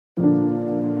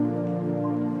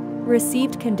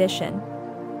Received condition.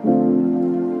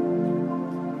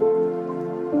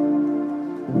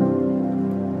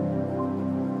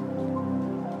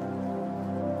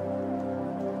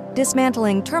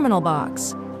 Dismantling terminal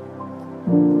box.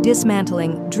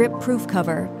 Dismantling drip-proof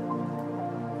cover.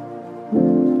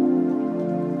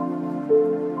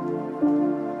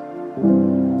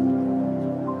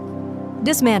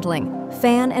 Dismantling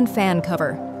fan and fan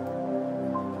cover.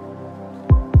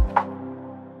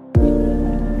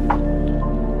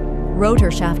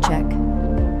 Rotor shaft check.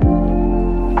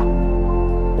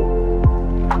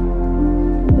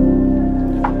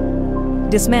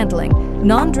 Dismantling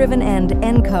non-driven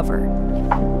end cover.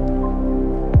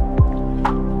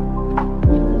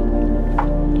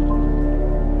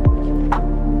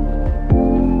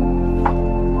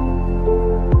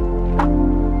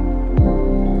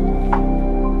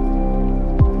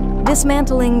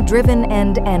 Dismantling driven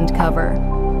end cover.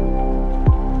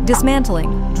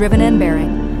 Dismantling driven end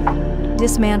bearing.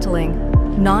 Dismantling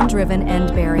non-driven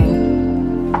end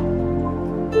bearing.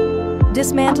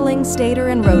 Dismantling stator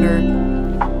and rotor.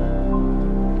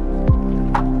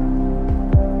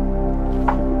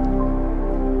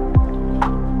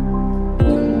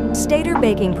 Stator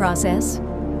baking process.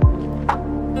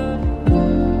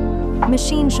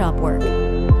 Machine shop work.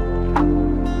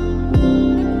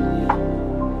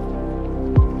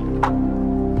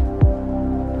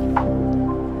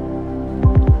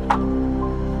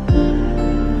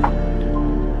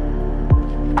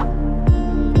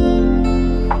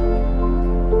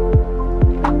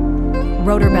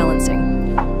 Rotor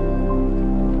balancing.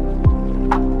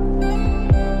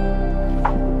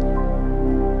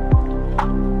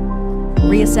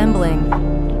 Reassembling.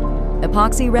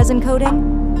 Epoxy resin coating.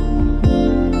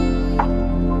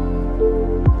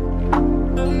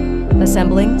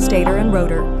 Assembling stator and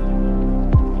rotor.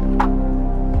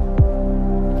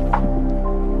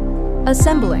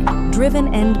 Assembling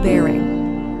driven end bearing.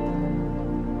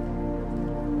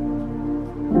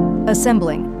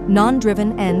 Assembling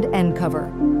non-driven end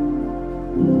cover.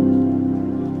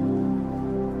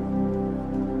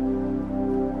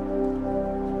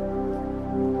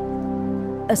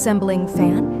 Assembling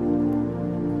fan.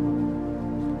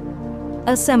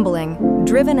 Assembling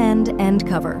driven end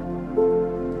cover.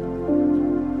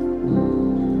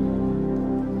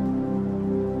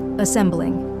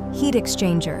 Assembling heat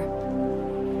exchanger.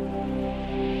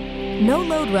 No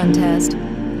load run test.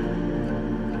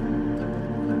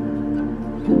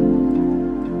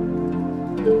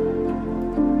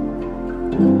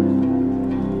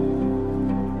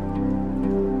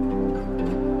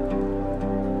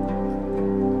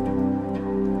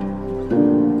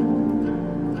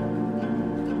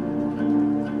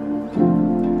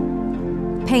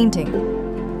 Painting.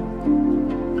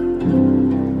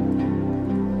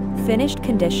 Finished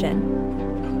condition.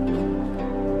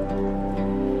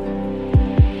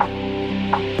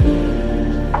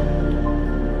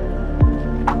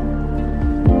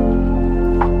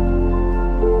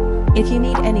 If you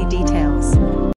need any details,